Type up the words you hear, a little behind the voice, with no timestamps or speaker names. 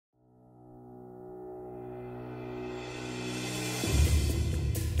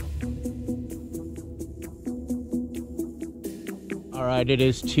right, it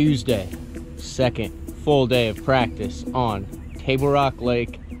is Tuesday, second full day of practice on Table Rock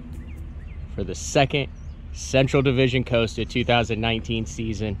Lake for the second Central Division Costa 2019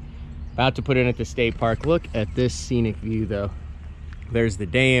 season. About to put in at the state park. Look at this scenic view though. There's the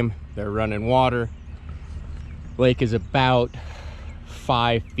dam, they're running water. Lake is about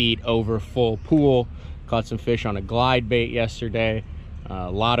 5 feet over full pool. Caught some fish on a glide bait yesterday. A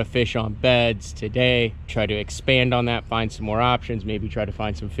lot of fish on beds today. Try to expand on that, find some more options, maybe try to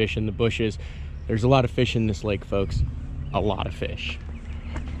find some fish in the bushes. There's a lot of fish in this lake, folks. A lot of fish.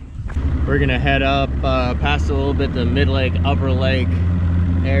 We're gonna head up past a little bit the mid lake, upper lake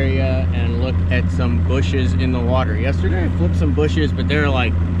area and look at some bushes in the water. Yesterday I flipped some bushes, but they're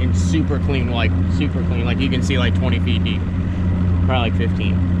like in super clean, like you can see like 20 feet deep. Probably like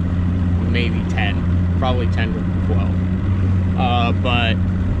 15, maybe 10, probably 10 to 12. But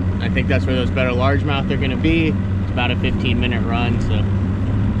I think that's where those better largemouth are going to be. It's about a 15-minute run, so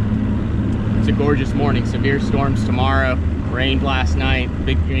it's a gorgeous morning. Severe storms tomorrow. Rained last night.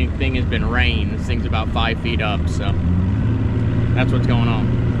 Big thing has been rain. This thing's about 5 feet up, so that's what's going on.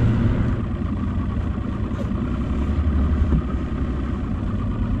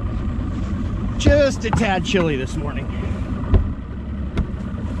 Just a tad chilly this morning.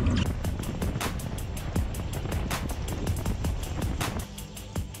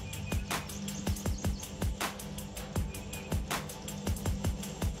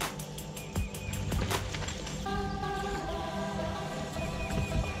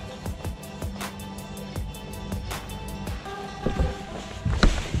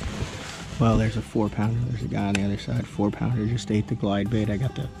 Well, there's a 4-pounder. There's a guy on the other side. 4-pounder just ate the glide bait. I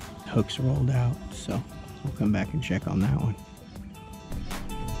got the hooks rolled out, so we'll come back and check on that one.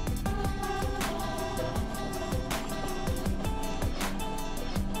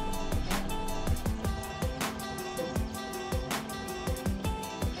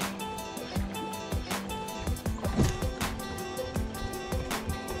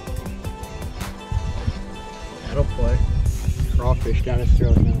 That'll play. Crawfish down his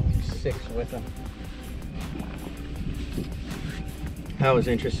throat now. 6 with them. That was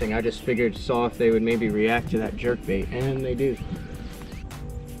interesting. I just saw if they would maybe react to that jerk bait, and they do.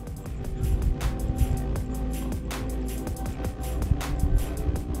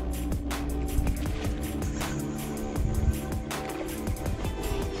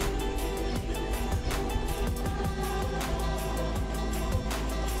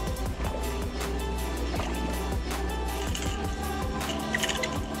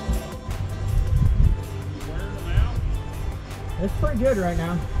 It's pretty good right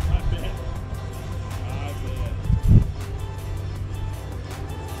now. I bet.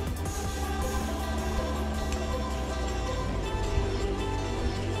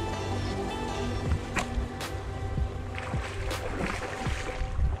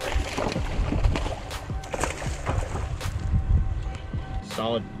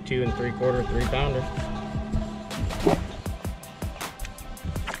 Solid 2 3/4, 3-pounder.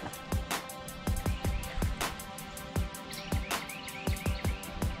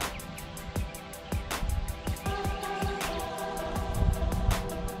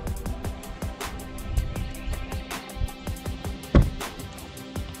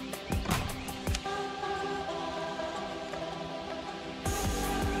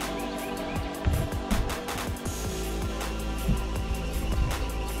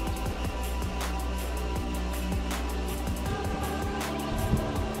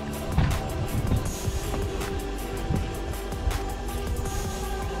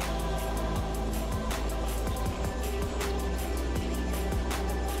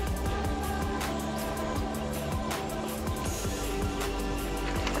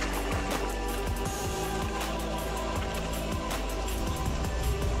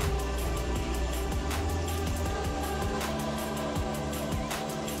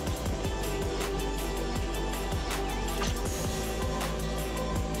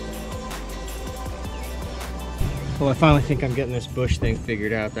 Well, I finally think I'm getting this bush thing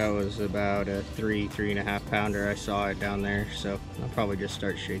figured out. That was about a 3.5 pounder. I saw it down there, so I'll probably just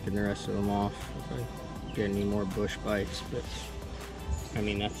start shaking the rest of them off if I get any more bush bites. But I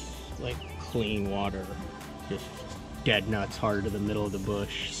mean, that's like clean water, just dead nuts hard to the middle of the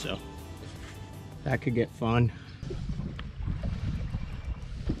bush, so that could get fun.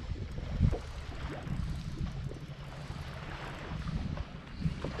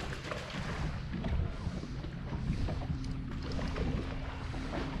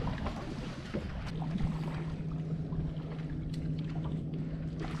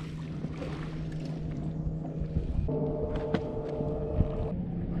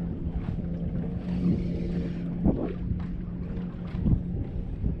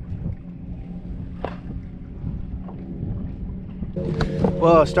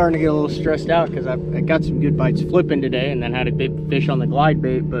 Well, I was starting to get a little stressed out because I got some good bites flipping today and then had a big fish on the glide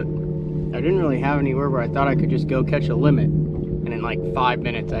bait, but I didn't really have anywhere where I thought I could just go catch a limit. And in like 5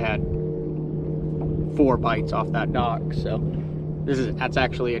 minutes, I had 4 bites off that dock. So that's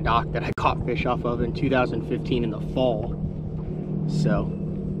actually a dock that I caught fish off of in 2015 in the fall. So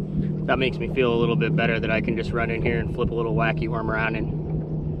that makes me feel a little bit better that I can just run in here and flip a little wacky worm around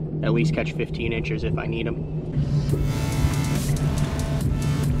and at least catch 15 inches if I need them.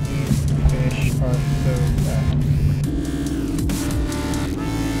 Fish are so fat.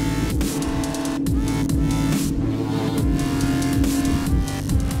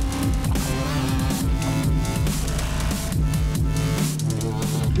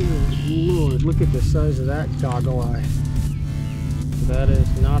 Lord, look at the size of that goggle eye. That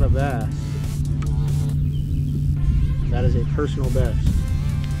is not a bass. That is a personal best.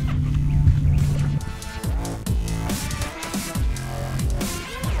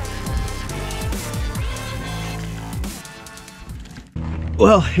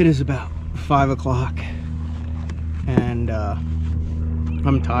 Well, it is about 5 o'clock and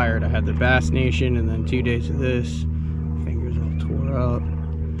I'm tired. I had the Bass Nation and then 2 days of this. Fingers all tore up.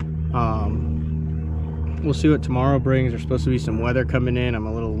 We'll see what tomorrow brings. There's supposed to be some weather coming in. I'm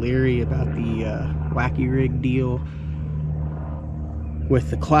a little leery about the wacky rig deal with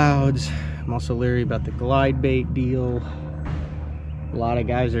the clouds. I'm also leery about the glide bait deal. A lot of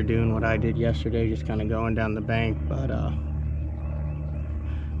guys are doing what I did yesterday, just kind of going down the bank, but I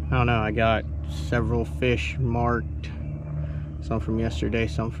don't know. I got several fish marked, some from yesterday,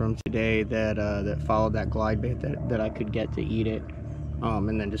 some from today, that followed that glide bait that I could get to eat it.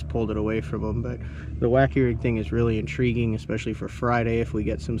 And then just pulled it away from them. But the wacky rig thing is really intriguing, especially for Friday if we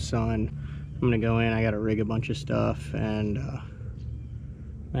get some sun. I'm gonna go in, I gotta rig a bunch of stuff, and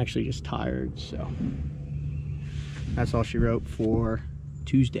I'm actually just tired, so that's all she wrote for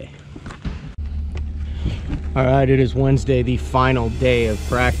Tuesday. All right, it is Wednesday, the final day of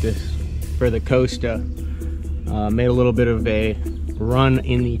practice for the Costa. Made a little bit of a run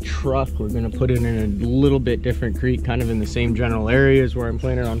in the truck. We're gonna put it in a little bit different creek, kind of in the same general areas where I'm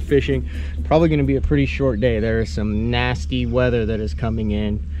planning on fishing. Probably gonna be a pretty short day. There is some nasty weather that is coming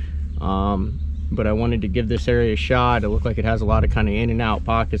in, but I wanted to give this area a shot. It looked like it has a lot of kind of in and out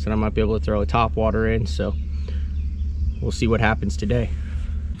pockets that I might be able to throw a top water in, so we'll see what happens today.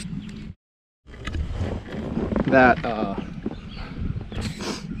 That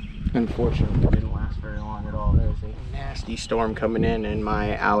unfortunately didn't last very long at all. There's a nasty storm coming in and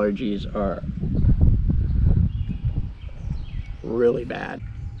my allergies are really bad.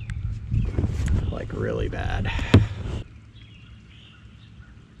 Like really bad.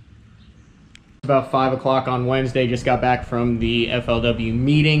 About 5 o'clock on Wednesday. Just got back from the FLW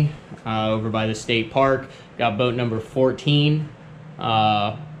meeting over by the state park. Got boat number 14.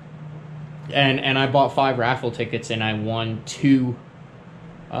 And I bought 5 raffle tickets and I won 2.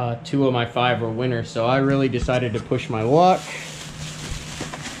 2 of my 5 were winners, so I really decided to push my luck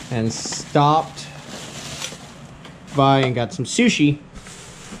and stopped by and got some sushi.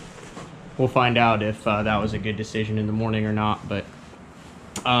 We'll find out if that was a good decision in the morning or not, but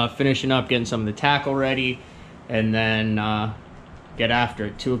finishing up, getting some of the tackle ready, and then get after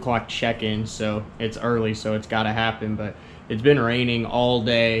it. 2 o'clock check-in, so it's early, so it's got to happen, but it's been raining all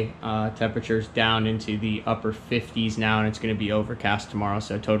day. Temperatures down into the upper 50s now, and it's going to be overcast tomorrow,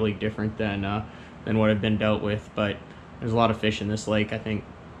 so totally different than what I've been dealt with. But there's a lot of fish in this lake. I think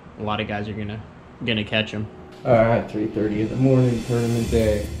a lot of guys are gonna catch them. All right, 3:30 in the morning, tournament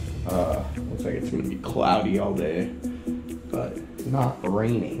day. Looks like it's going to be cloudy all day, but not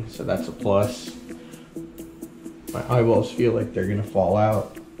raining, so that's a plus. My eyeballs feel like they're going to fall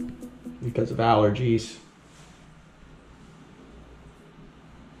out because of allergies.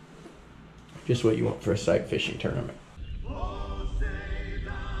 Just what you want for a sight fishing tournament.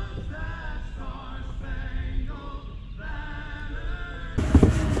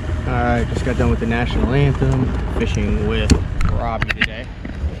 Alright, just got done with the national anthem, fishing with Robbie today.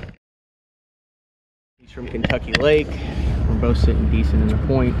 He's from Kentucky Lake. We're both sitting decent in the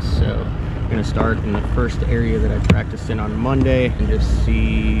points, so I'm gonna start in the first area that I practiced in on Monday and just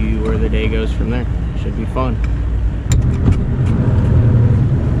see where the day goes from there. Should be fun.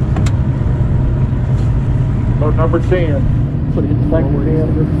 Boat number 10. Put it forward.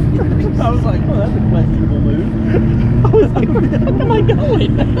 I was like, oh, that's a questionable move. I was like, where the heck am I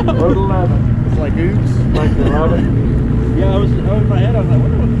going? Boat 11. It's like, oops. Like 11. Yeah, I was in my head, I was like, I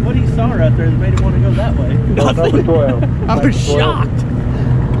wonder what he saw right there that made him want to go that way. Boat number 12. I was shocked.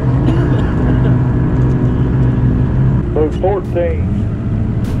 Boat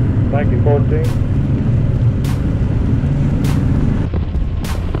 14. Thank you, 14.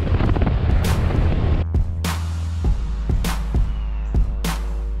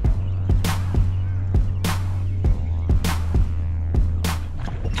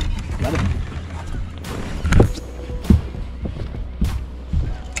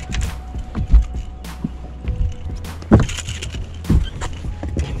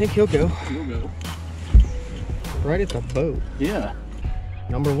 think he'll go. He'll go. Right at the boat. Yeah.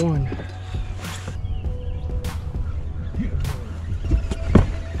 Number 1.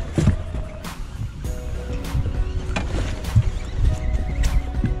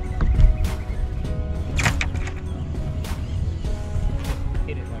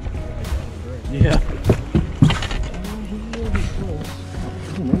 Yeah.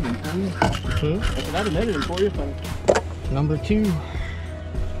 Hmm? I'd have made it for you. Number 2.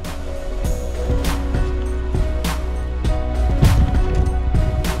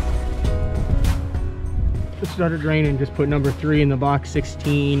 It started raining, just put number 3 in the box,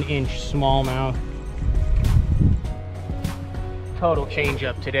 16-inch smallmouth. Total change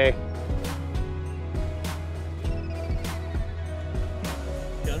up today.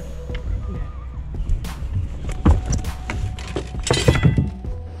 Got it?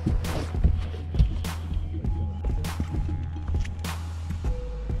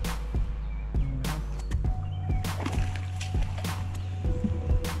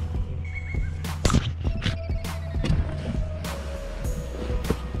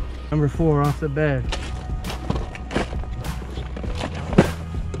 Number 4 off the bed.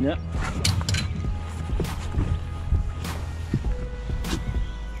 Yep.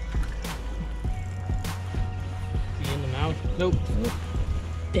 Is he in the mouth? Nope.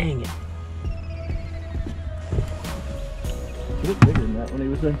 Dang it. He looked bigger than that when he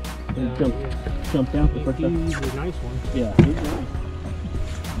was there. When he jumped out the first time. He's a nice one. Yeah, he's nice.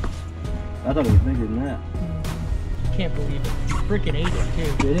 I thought he was bigger than that. Can't believe it. He freaking ate it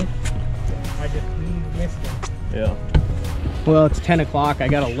too. Did he? I just missed him. Yeah. Well, it's 10 o'clock. I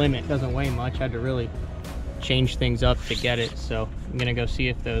got a limit. Doesn't weigh much. I had to really change things up to get it. So I'm gonna go see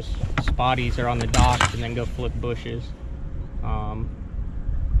if those spotties are on the docks and then go flip bushes.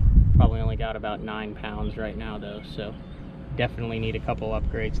 Probably only got about 9 pounds right now though. So definitely need a couple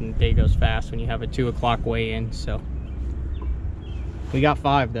upgrades, and the day goes fast when you have a 2 o'clock weigh-in. So we got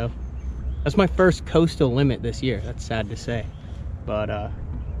 5 though. That's my first coastal limit this year. That's sad to say, but I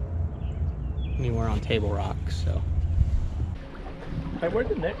mean, we're on Table Rock, so. Hey, where'd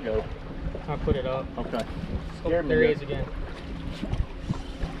the net go? I'll put it up. Okay. Oh, there he is again.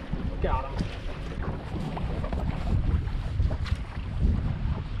 Got him.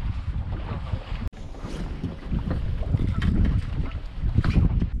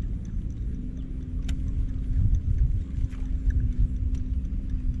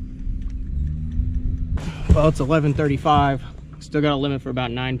 Well, it's 11:35. Still got a limit for about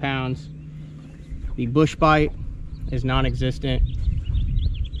 9 pounds. The bush bite is non-existent.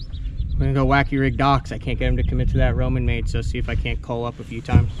 We're gonna go wacky rig docks. I can't get him to commit to that Roman made, so see if I can't call up a few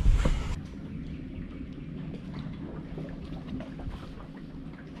times.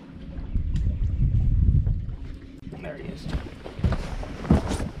 There he is.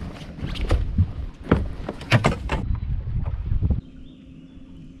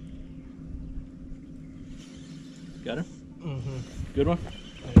 Got him? Mm-hmm. Good one?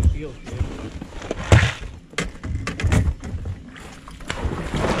 It feels good.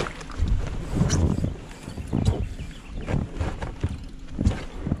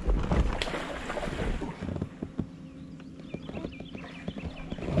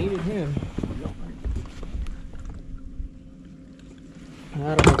 Needed him.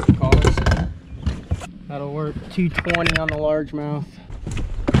 That'll work, Carlos. That'll work. 220 on the largemouth.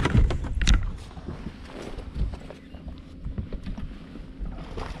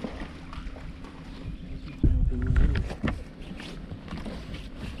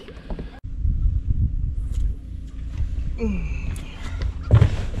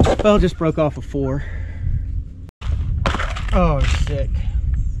 Well, just broke off a 4. Oh, sick.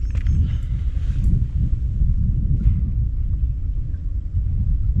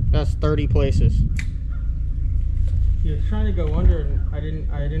 That's 30 places. He was trying to go under, and I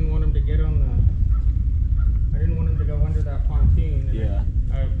didn't want him to get on the. I didn't want him to go under that pontoon. And Yeah.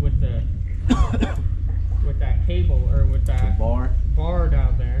 With the with that cable, or with that bar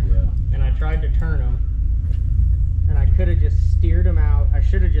down there. Yeah. And I tried to turn him, and I could have just steered him out. I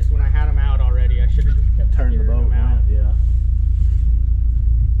should have just, when I had him out already, I should have just kept Turn the steering boat him out. Yeah.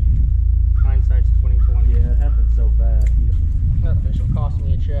 Hindsight's 2020. Yeah, it happened so fast. That fish will cost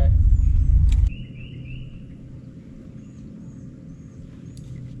me a check.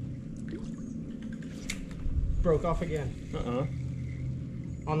 Broke off again.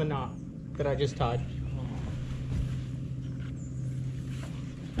 On the knot that I just tied.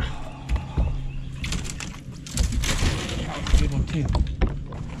 That was a good one too.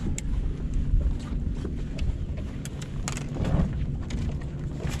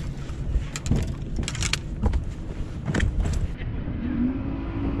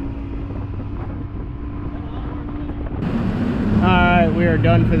 are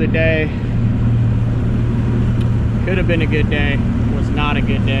done for the day. Could have been a good day, was not a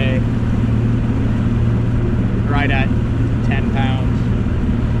good day. Right at 10 pounds.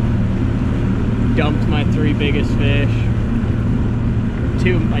 Dumped my 3 biggest fish.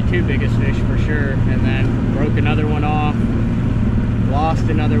 My two biggest fish for sure, and then broke another one off. Lost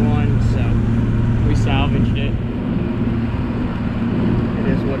another one, so we salvaged it. It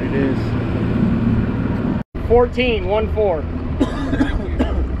is what it is. 14, 1-4.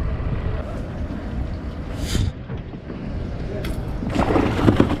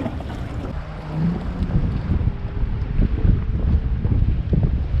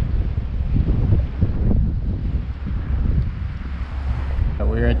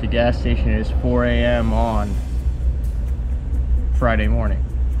 We're at the gas station. It is 4 a.m. on Friday morning.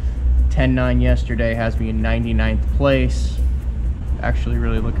 10-9 yesterday has me in 99th place. Actually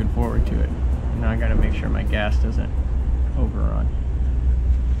really looking forward to it. Now I gotta make sure my gas doesn't overrun.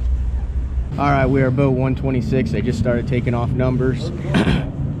 Alright, we are boat 126. I just started taking off numbers.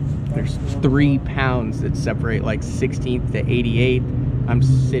 There's 3 pounds that separate like 16th to 88th. I'm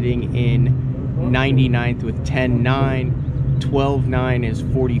sitting in 99th with 10-9. 12-9 is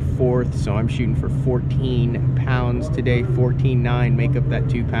 44th, so I'm shooting for 14 pounds today. 14-9 make up that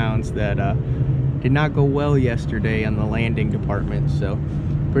 2 pounds that did not go well yesterday on the landing department. So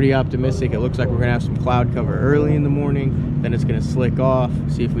pretty optimistic. It looks like we're gonna have some cloud cover early in the morning, then it's gonna slick off.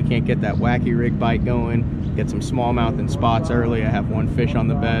 See if we can't get that wacky rig bite going, get some smallmouth and spots early. I have 1 fish on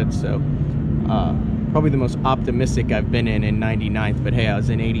the bed, so probably the most optimistic I've been in 99th. But hey, I was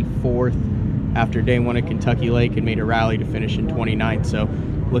in 84th after day 1 at Kentucky Lake and made a rally to finish in 29th, so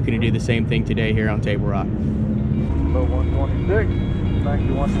looking to do the same thing today here on Table Rock. Boat 126. Thank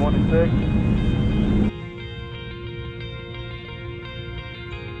you, 126.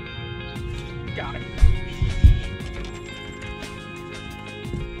 Got it.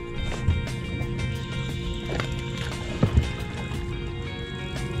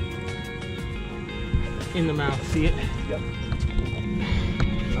 In the mouth, see it? Yep.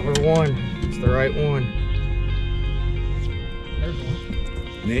 Number 1. It's the right one. There's one.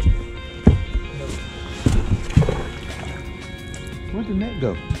 Nick. Where'd the net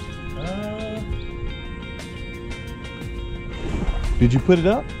go? Did you put it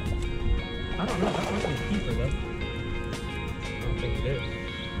up? I don't know. That might be a keeper though. I don't think it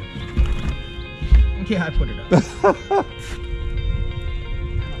is. Yeah, I put it up. I don't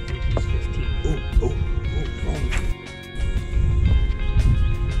think it's 15. Oh.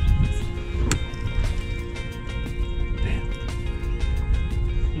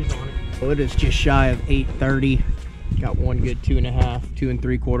 Well, it is just shy of 8:30. Got 1 good 2.5, 2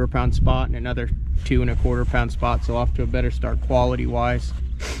 3/4 pound spot, and another 2 1/4 pound spot. So off to a better start quality wise.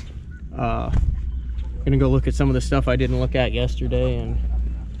 Gonna go look at some of the stuff I didn't look at yesterday and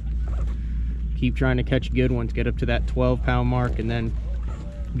keep trying to catch good ones. Get up to that 12 pound mark, and then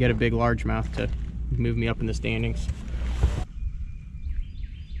get a big largemouth to move me up in the standings.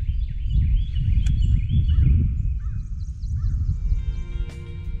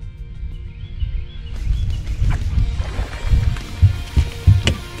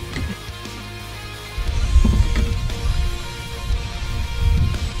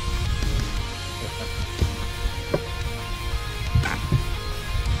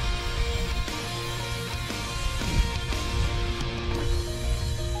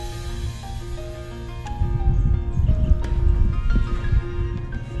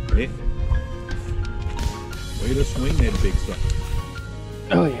 Way to swing that big stuff.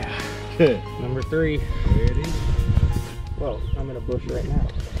 Oh yeah. Good. Number 3. There it is. Well, I'm in a bush right now.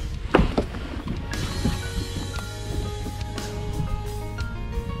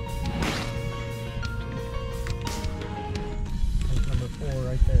 There's number 4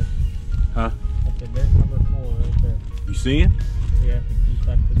 right there. Huh? I said there's number 4 right there. You see him? Yeah, he's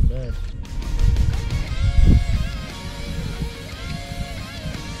back to the bed.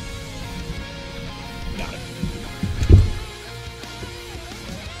 Got it.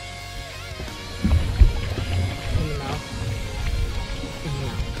 In the mouth.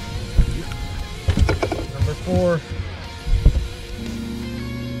 Number 4.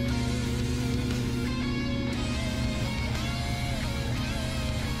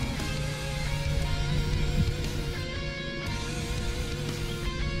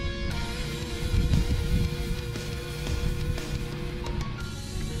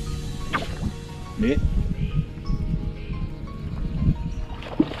 Nick.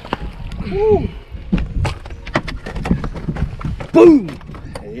 Woo! Boom!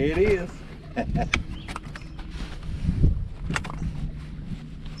 There it is.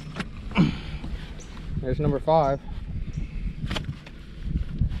 There's number 5.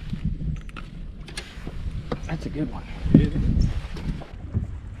 That's a good one.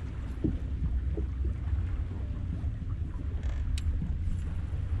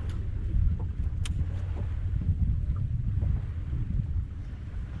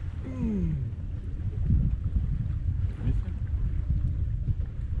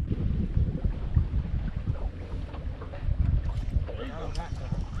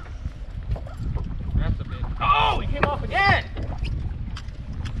 That's a big. Oh, he came off again.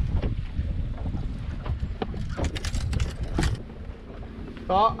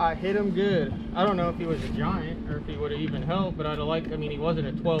 Thought I hit him good. I don't know if he was a giant or if he would have even helped, but I'd have liked. I mean, he wasn't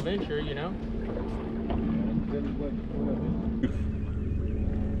a 12-incher, you know.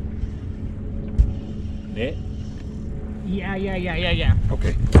 Net? Yeah.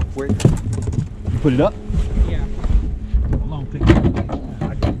 Okay. Where? Put it up? Yeah. How long take it? I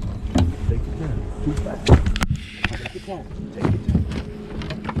got it. Take your time. Too fast. Take your time. Take your time.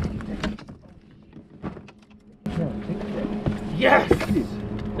 Yes!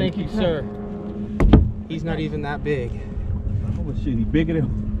 Thank you, sir. He's not even that big. Oh shit, he bigger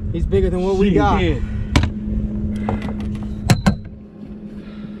than. He's bigger than what we got. Yeah.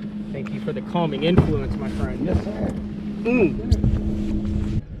 Thank you for the calming influence, my friend. Yes, sir.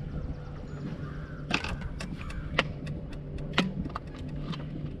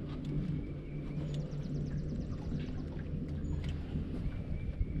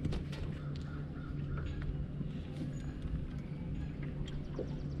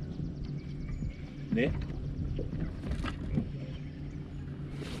 Net.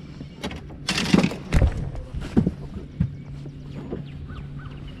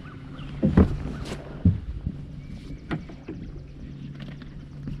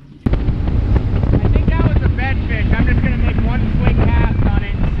 I think that was a bed fish. I'm just going to make one swing cast on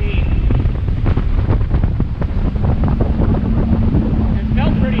it and see. It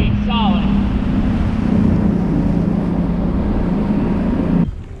felt pretty solid.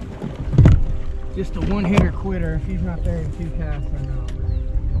 Just a one-hitter quitter. If he's not there in 2 casts, I know.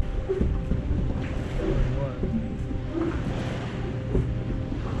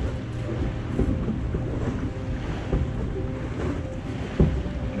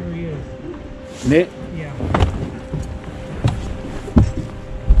 There he is. Net? Yeah.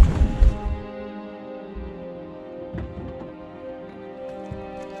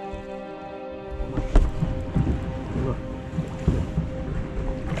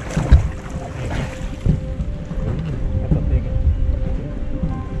 That's a big one.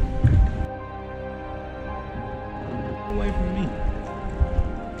 Away from me.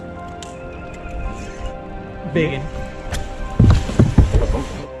 Big one.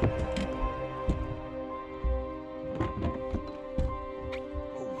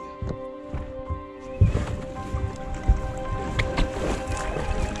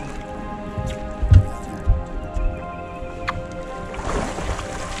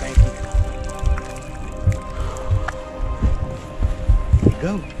 Thank you.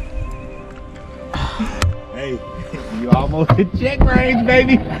 Go. Hey, you almost hit check range,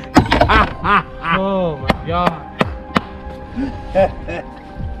 baby. Oh my God.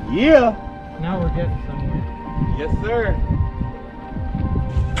 Yeah. Now we're getting somewhere. Yes, sir.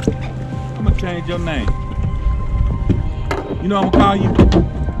 I'm gonna change your name. You know what I'm gonna call you?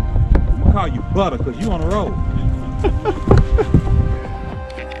 I'm gonna call you Butter, cause you on the road.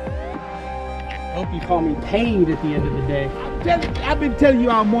 Hope you call me paid at the end of the day. I've been telling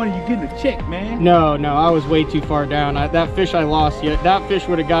you all morning you getting a check, man. No, I was way too far down. That fish I lost, that fish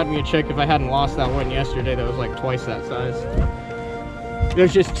would have gotten me a check if I hadn't lost that one yesterday that was like twice that size.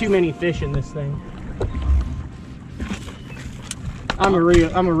 There's just too many fish in this thing. I'm a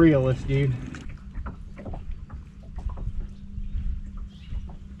realist, dude.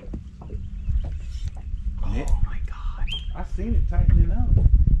 Oh my God. I seen it tightening up.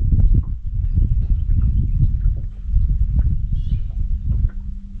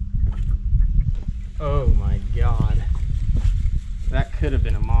 Oh my God. That could have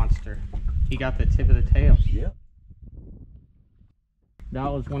been a monster. He got the tip of the tail. Yep. That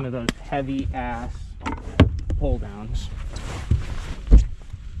was one of those heavy ass pull downs.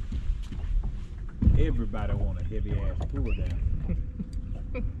 Everybody want a heavy ass pull down.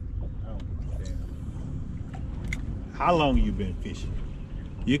 I don't understand. How long you been fishing?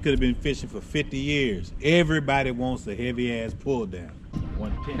 You could have been fishing for 50 years. Everybody wants a heavy ass pull down.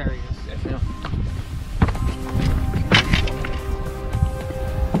 110. There he is. Yeah.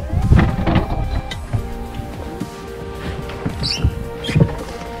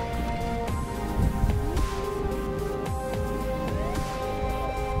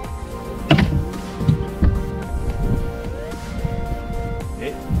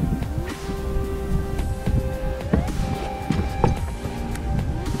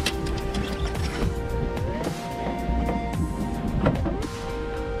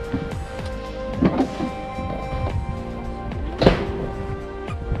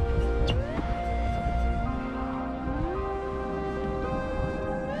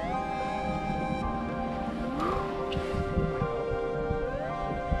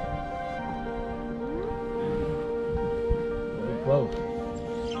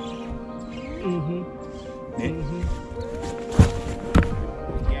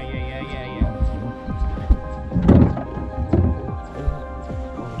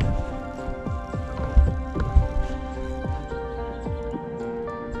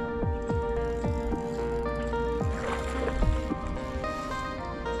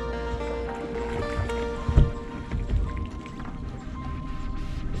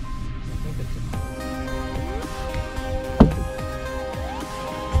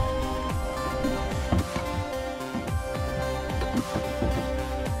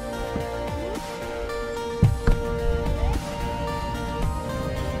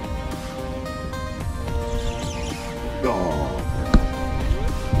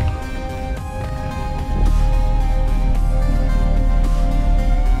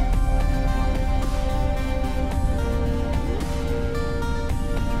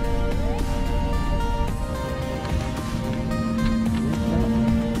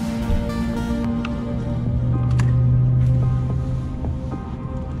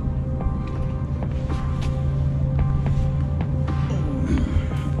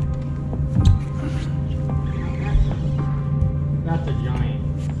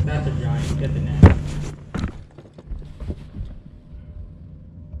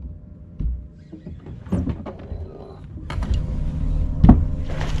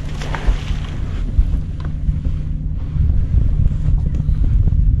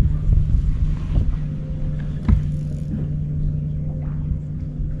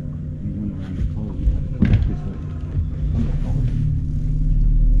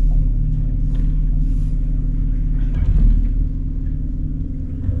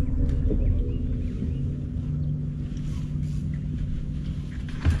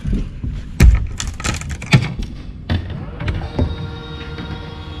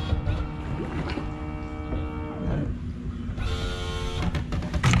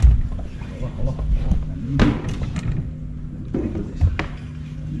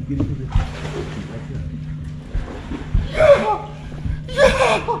 Get into the... Yeah!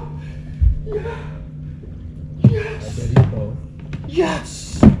 Yeah! Yes!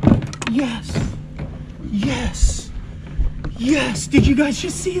 Yes! Yes! Yes! Yes! Did you guys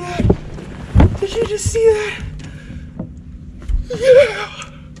just see that? Did you just see that? Yeah!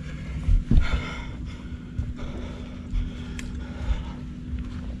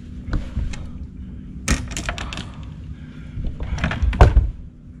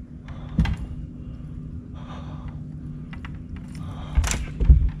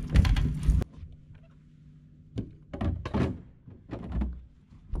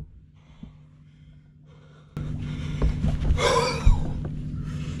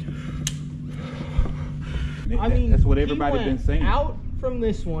 I mean, that's what everybody's been saying. Out from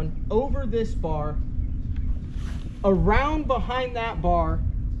this one, over this bar, around behind that bar,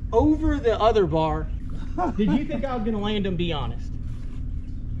 over the other bar. Did you think I was going to land him, be honest?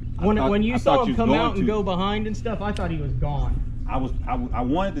 When you saw him come out and go behind and stuff, I thought he was gone. I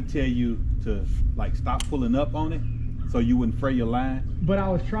wanted to tell you to like stop pulling up on it so you wouldn't fray your line. But I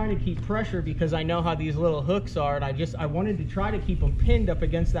was trying to keep pressure because I know how these little hooks are, and I wanted to try to keep them pinned up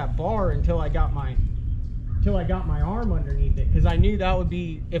against that bar until I got my arm underneath it, because I knew that would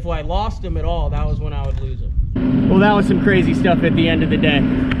be, if I lost him at all, that was when I would lose him. Well, that was some crazy stuff at the end of the day.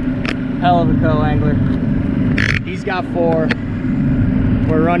 Hell of a co-angler. He's got 4.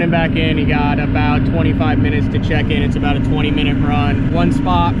 We're running back in. He got about 25 minutes to check in. It's about a 20-minute run. 1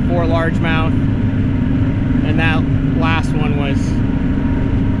 spot, 4 largemouth, and that last one was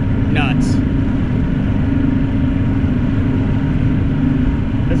nuts.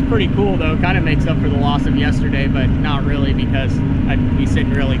 It's pretty cool though. Kind of makes up for the loss of yesterday, but not really, because I'd be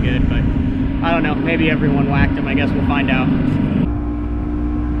sitting really good. But I don't know, maybe everyone whacked him. I guess we'll find out.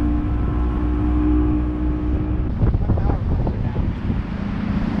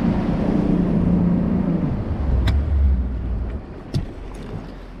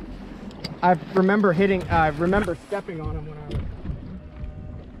 I remember stepping on him when I was...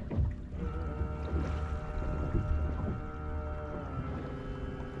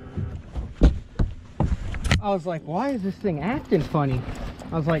 I was like, why is this thing acting funny?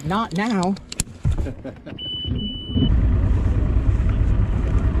 I was like, not now.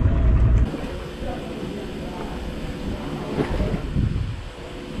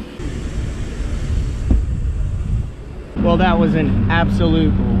 Well, that was an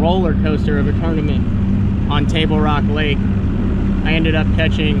absolute roller coaster of a tournament on Table Rock Lake. I ended up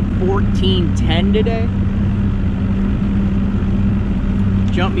catching 1410 today.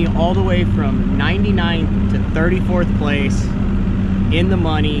 Jumped me all the way from 99th to 34th place, in the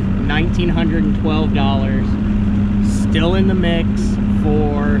money, $1,912, still in the mix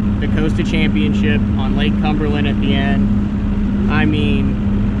for the Costa Championship on Lake Cumberland at the end. I mean,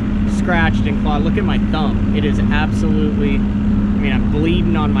 scratched and clawed. Look at my thumb. It is absolutely, I mean, I'm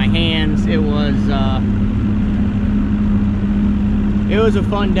bleeding on my hands. It was a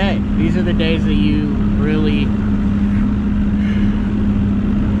fun day. These are the days that you really,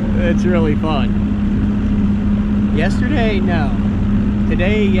 it's really fun. Yesterday, no.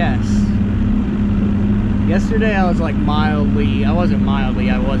 Today, yes. Yesterday I was like mildly, I wasn't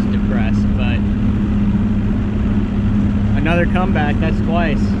mildly, I was depressed, but another comeback, that's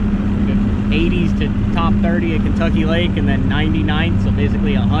twice. 80s to top 30 at Kentucky Lake, and then 99th, so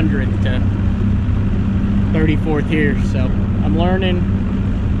basically 100th to 34th here. So I'm learning,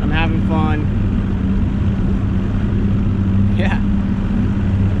 I'm having fun. Yeah.